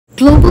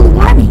global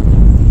warming.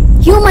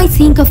 You might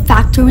think of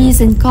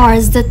factories and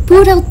cars that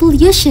put out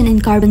pollution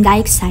and carbon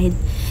dioxide,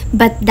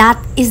 but that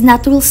is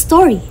not the real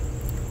story.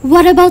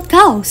 What about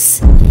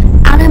cows?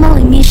 Animal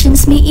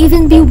emissions may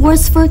even be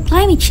worse for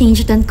climate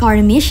change than car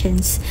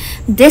emissions.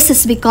 This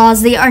is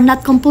because they are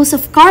not composed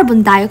of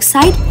carbon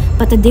dioxide,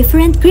 but a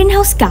different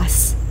greenhouse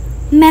gas,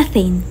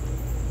 methane.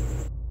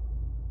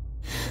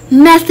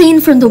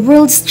 Methane from the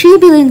world's 3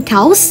 billion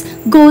cows,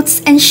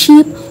 goats, and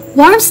sheep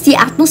warms the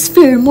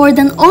atmosphere more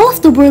than all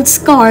of the world's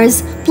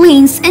cars,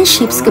 planes, and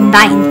ships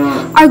combined.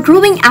 Our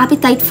growing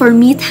appetite for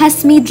meat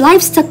has made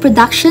livestock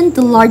production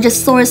the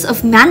largest source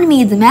of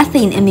man-made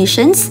methane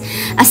emissions,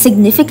 a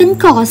significant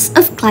cause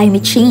of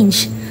climate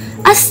change.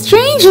 As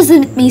strange as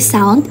it may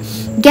sound,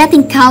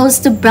 getting cows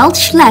to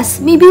belch less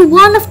may be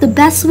one of the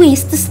best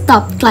ways to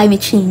stop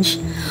climate change.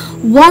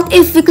 What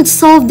if we could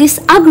solve this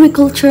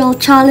agricultural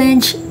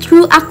challenge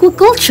through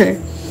aquaculture?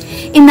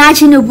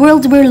 Imagine a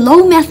world where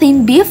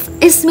low-methane beef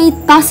is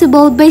made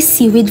possible by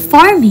seaweed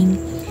farming.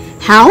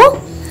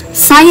 How?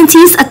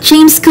 Scientists at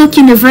James Cook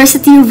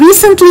University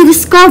recently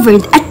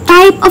discovered a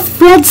type of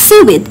red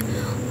seaweed,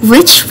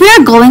 which we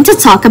are going to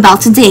talk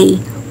about today.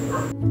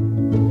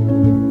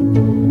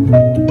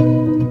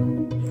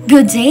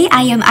 Good day,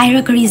 I am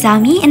Airah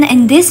and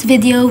in this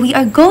video, we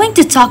are going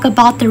to talk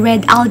about the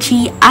red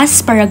algae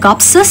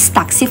Asparagopsis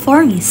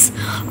taxiformis,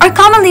 or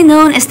commonly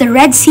known as the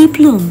Red Sea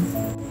plume.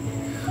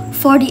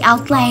 For the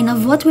outline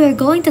of what we are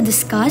going to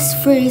discuss,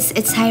 first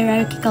its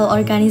hierarchical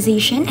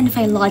organization and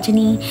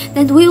phylogeny,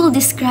 then we will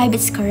describe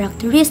its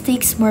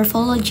characteristics,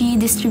 morphology,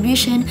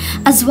 distribution,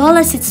 as well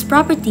as its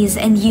properties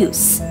and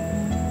use.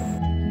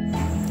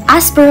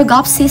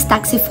 Asparagopsis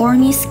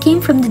taxiformis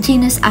came from the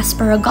genus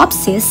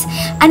Asparagopsis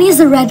and is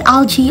a red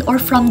algae or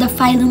from the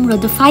phylum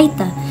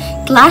Rhodophyta,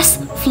 class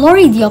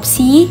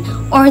Floridiopsiae,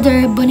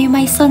 order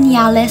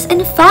Bonemysoniales,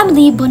 and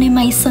family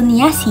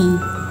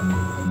Bonemysoniaceae.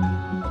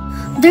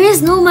 There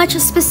is no much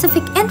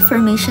specific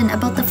information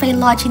about the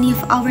phylogeny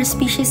of our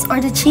species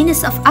or the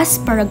genus of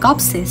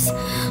Asparagopsis,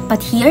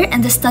 but here in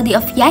the study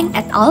of Yang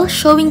et al.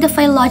 Showing the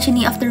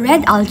phylogeny of the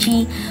red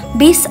algae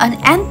based on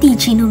empty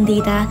genome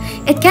data,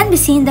 it can be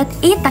seen that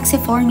 8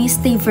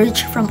 taxiformis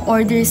diverge from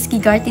orders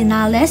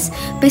Gigartinales,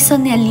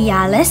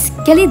 Besonelliales,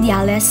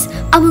 Gelidiales,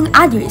 among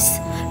others,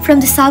 from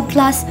the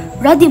subclass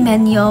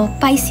Rodimenio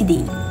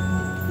Piscidae.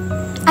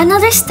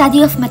 Another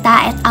study of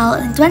Mata et al.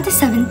 In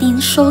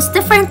 2017 shows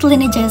different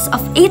lineages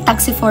of 8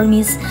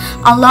 taxiformis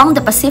along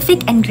the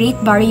Pacific and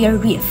Great Barrier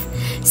Reef.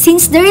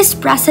 Since there is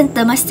present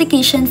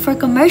domestication for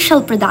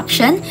commercial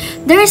production,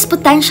 there is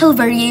potential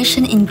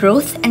variation in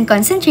growth and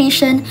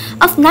concentration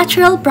of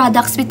natural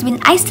products between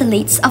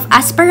isolates of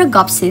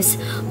Asparagopsis,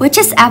 which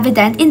is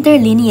evident in their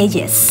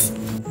lineages.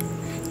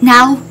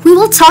 Now, we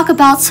will talk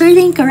about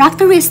certain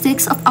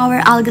characteristics of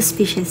our alga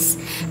species.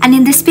 And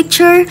in this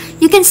picture,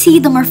 you can see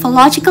the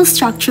morphological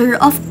structure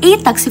of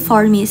 8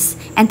 taxiformis.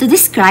 And to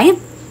describe,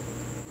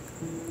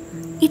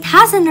 it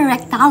has an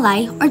erect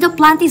thalli, or the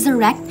plant is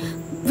erect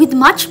with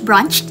much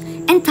branched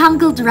and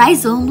tangled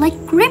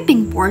rhizome-like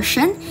gripping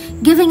portion,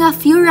 giving a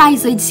few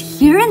rhizoids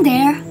here and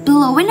there,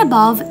 below and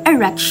above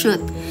erect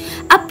shoot.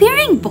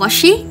 Appearing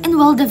bushy and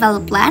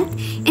well-developed plant,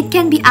 it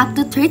can be up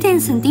to 13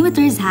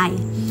 centimeters high.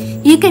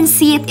 You can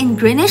see it in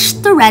greenish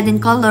to red in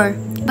color,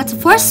 but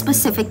for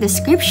specific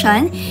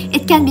description,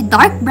 it can be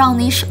dark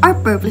brownish or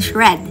purplish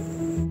red.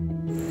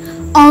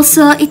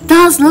 Also, it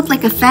does look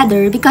like a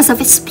feather because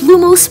of its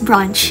plumose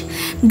branch.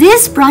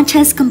 This branch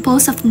is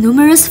composed of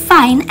numerous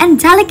fine and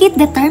delicate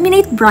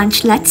determinate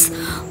branchlets,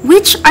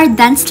 which are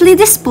densely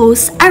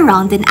disposed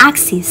around an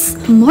axis.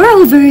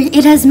 Moreover,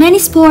 it has many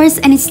spores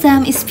and its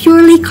stem is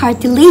purely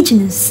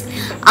cartilaginous.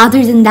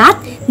 Other than that,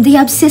 they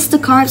have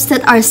cystocarps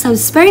that are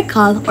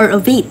subspherical or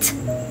ovate.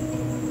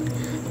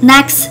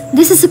 Next,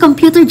 this is a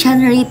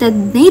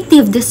computer-generated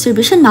native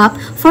distribution map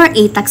for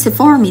 8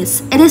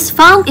 taxiformis. It is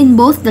found in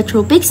both the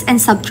tropics and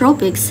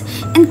subtropics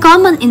and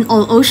common in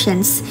all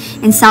oceans.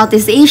 In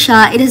Southeast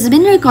Asia, it has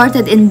been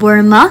recorded in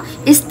Burma,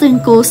 eastern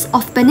coast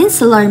of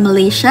peninsular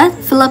Malaysia,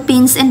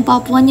 Philippines, and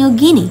Papua New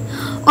Guinea,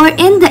 or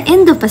in the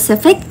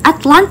Indo-Pacific,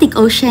 Atlantic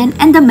Ocean,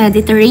 and the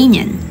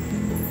Mediterranean.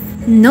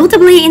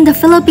 Notably, in the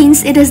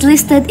Philippines, it is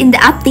listed in the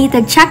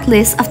updated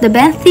checklist of the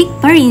benthic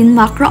marine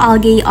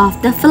macroalgae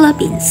of the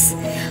Philippines.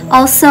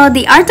 Also,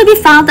 they are to be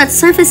found at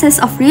surfaces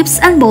of reefs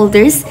and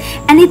boulders,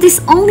 and it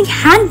is only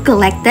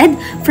hand-collected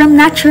from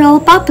natural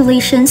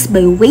populations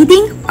by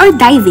wading or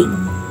diving.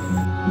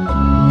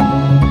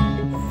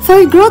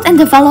 For growth and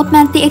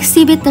development, they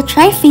exhibit the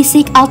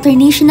triphasic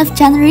alternation of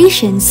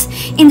generations.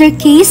 In their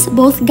case,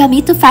 both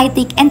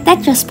gametophytic and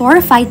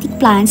tetrasporophytic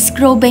plants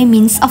grow by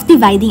means of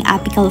dividing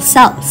apical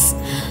cells.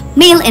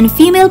 Male and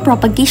female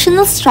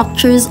propagational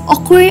structures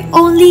occur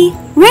only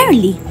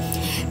rarely.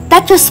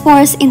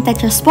 Tetraspores in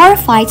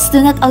tetrasporophytes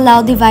do not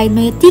allow divide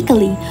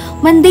meiotically.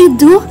 When they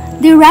do,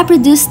 they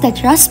reproduce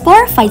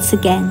tetrasporophytes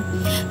again.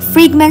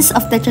 Fragments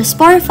of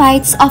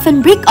tetrasporophytes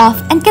often break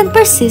off and can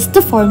persist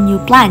to form new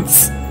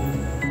plants.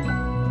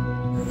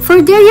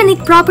 For their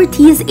unique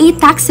properties, A.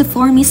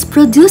 taxiformis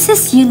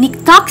produces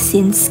unique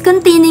toxins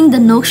containing the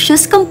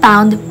noxious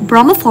compound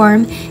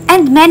bromoform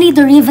and many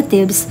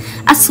derivatives,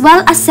 as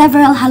well as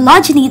several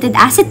halogenated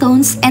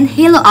acetones and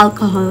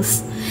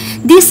haloalcohols.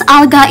 This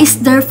alga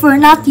is therefore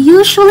not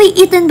usually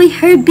eaten by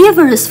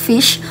herbivorous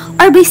fish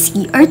or by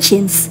sea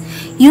urchins.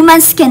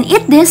 Humans can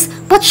eat this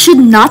but should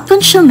not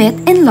consume it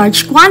in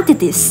large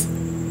quantities.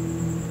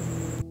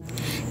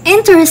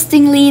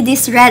 Interestingly,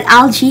 these red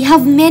algae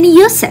have many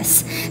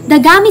uses. The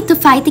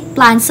gametophytic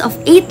plants of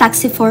A.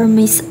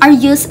 taxiformis are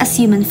used as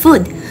human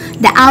food.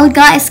 The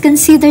alga is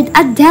considered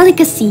a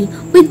delicacy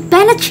with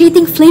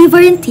penetrating flavor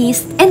and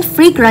taste and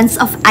fragrance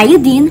of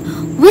iodine,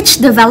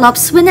 which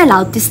develops when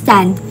allowed to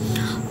stand.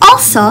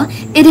 Also,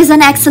 it is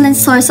an excellent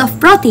source of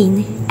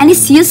protein and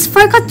is used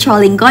for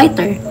controlling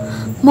goiter.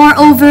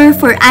 Moreover,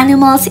 for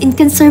animals it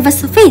can serve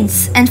as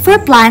feeds, and for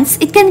plants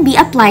it can be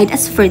applied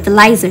as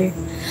fertilizer.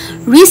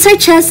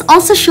 Researches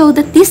also show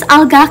that this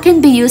alga can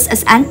be used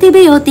as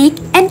antibiotic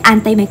and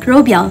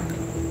antimicrobial.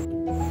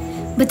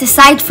 But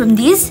aside from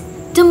this,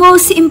 the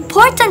most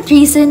important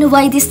reason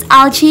why this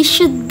algae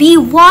should be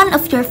one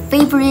of your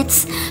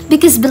favorites,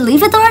 because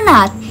believe it or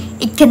not,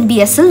 it can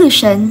be a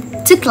solution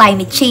to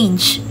climate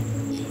change.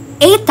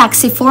 A.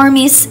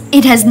 taxiformis,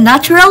 it has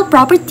natural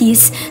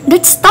properties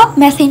that stop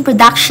methane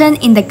production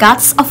in the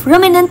guts of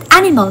ruminant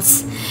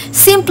animals.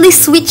 Simply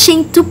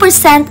switching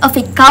 2% of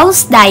a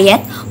cow's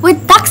diet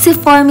with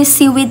taxiformis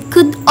seaweed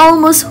could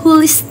almost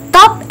wholly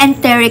stop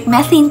enteric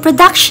methane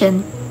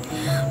production.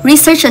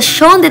 Research has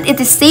shown that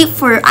it is safe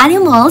for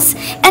animals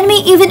and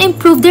may even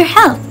improve their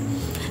health.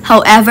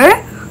 However,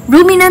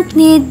 ruminants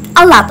need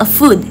a lot of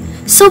food,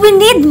 so we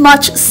need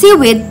much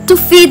seaweed to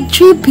feed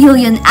 3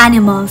 billion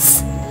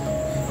animals.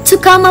 To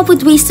come up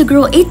with ways to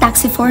grow A.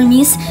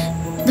 taxiformis,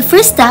 the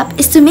first step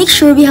is to make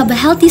sure we have a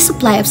healthy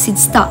supply of seed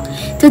stock.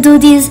 To do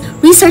this,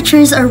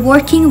 researchers are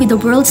working with the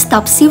world's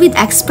top seaweed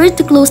expert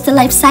to close the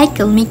life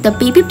cycle, make the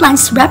baby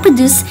plants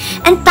reproduce,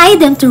 and tie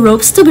them to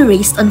ropes to be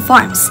raised on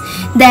farms.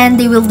 Then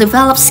they will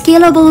develop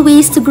scalable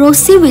ways to grow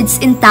seaweeds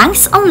in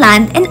tanks on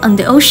land and on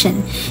the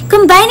ocean,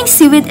 combining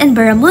seaweed and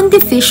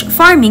barramundi fish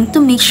farming to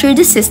make sure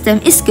the system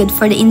is good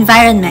for the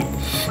environment.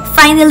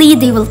 Finally,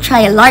 they will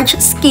try a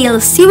large-scale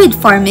seaweed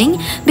farming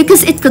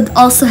because it could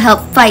also help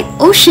fight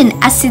ocean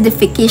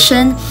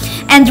acidification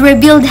and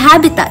rebuild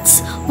habitats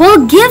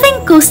while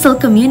giving coastal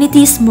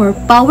communities more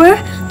power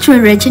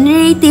through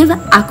regenerative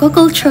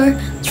aquaculture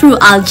through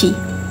algae.